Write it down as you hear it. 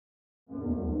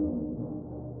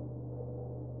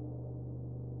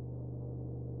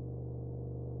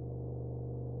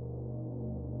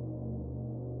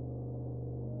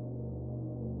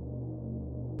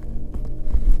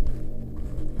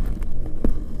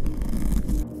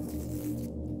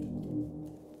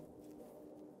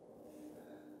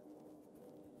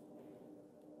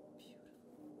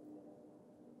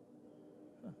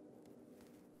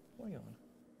you on?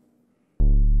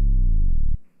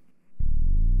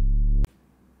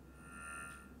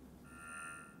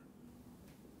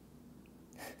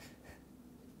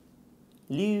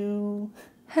 Hello.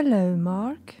 Hello,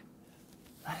 Mark.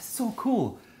 That is so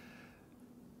cool.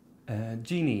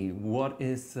 Jeannie, what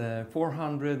is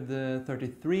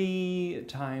 433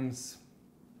 times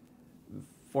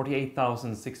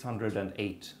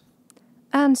 48,608?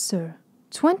 Answer: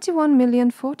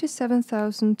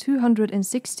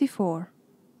 21,047,264.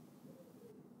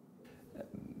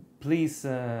 Please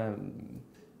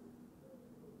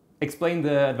explain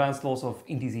the advanced laws of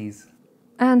indices.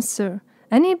 Answer: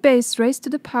 any base raised to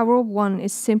the power of 1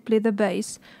 is simply the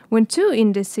base when two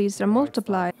indices are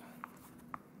multiplied.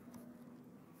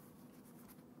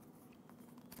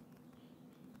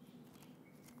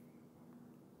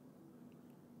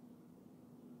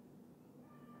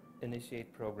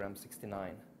 Initiate program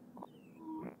 69.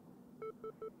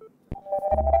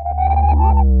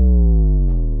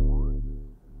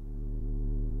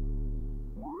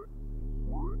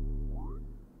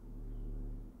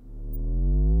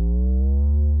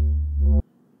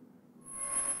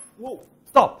 Whoa,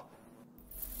 stop!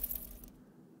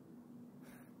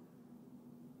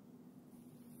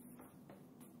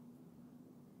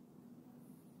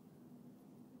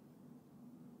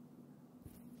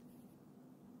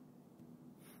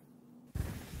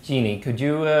 Jeannie, could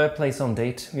you play some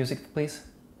date music, please?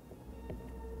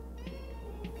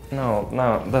 No,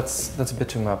 that's a bit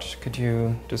too much. Could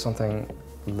you do something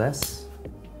less?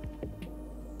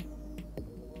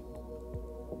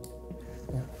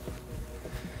 Yeah.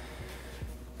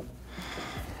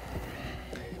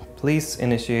 Please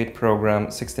initiate program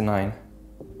 69.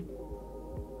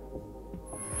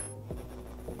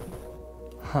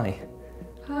 Hi.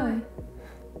 Hi.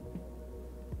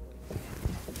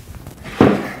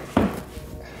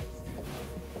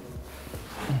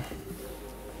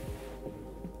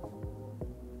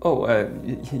 Oh,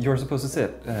 you're supposed to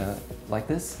sit like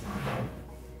this?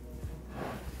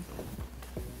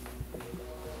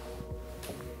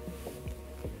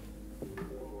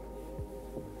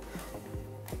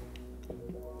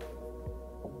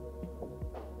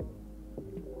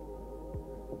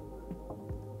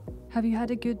 Have you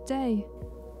had a good day?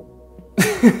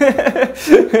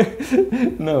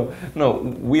 No,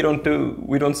 we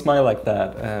don't smile like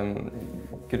that.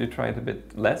 Could you try it a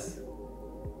bit less?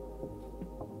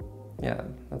 Yeah,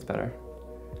 that's better.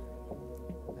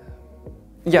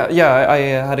 Yeah, I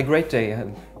had a great day.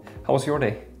 How was your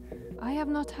day? I have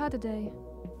not had a day.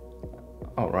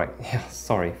 Oh, right. Yeah,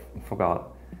 sorry,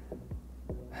 forgot.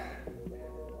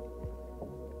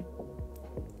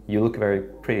 You look very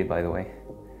pretty, by the way.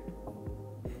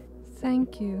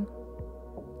 Thank you.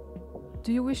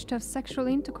 Do you wish to have sexual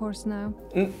intercourse now?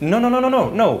 No,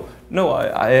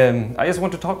 I just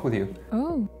want to talk with you.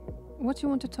 Oh, what do you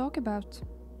want to talk about?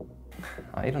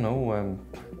 I don't know,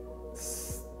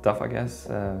 stuff, I guess.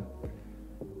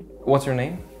 What's your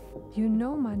name? You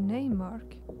know my name,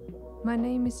 Mark. My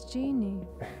name is Jeannie.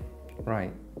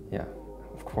 Right, yeah,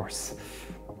 of course.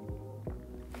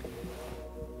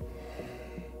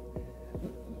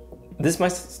 This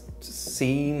might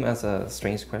seem as a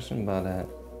strange question, but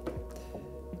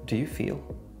do you feel?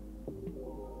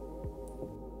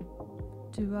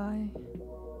 Do I?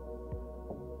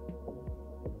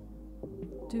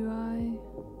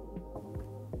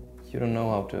 You don't know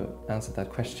how to answer that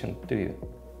question, do you?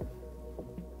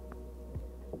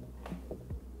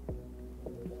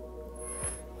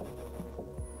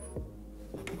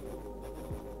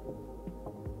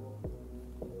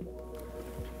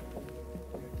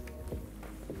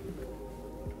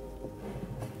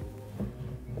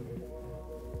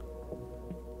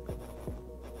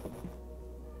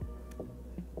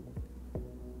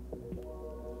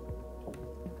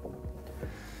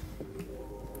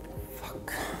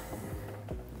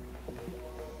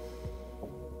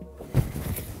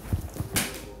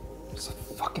 So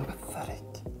fucking pathetic.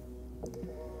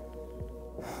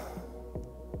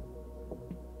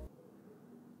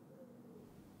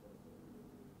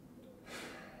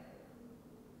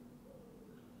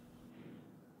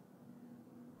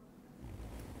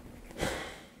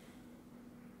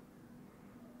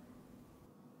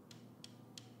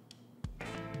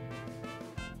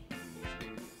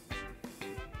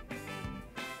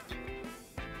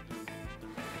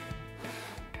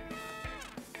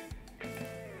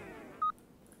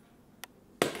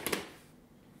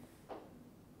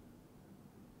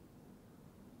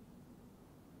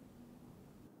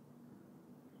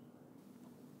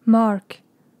 Mark,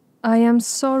 I am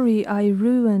sorry I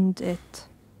ruined it.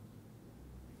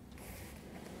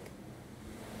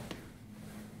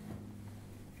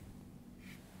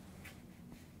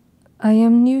 I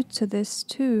am new to this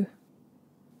too.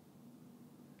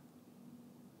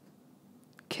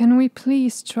 Can we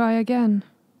please try again?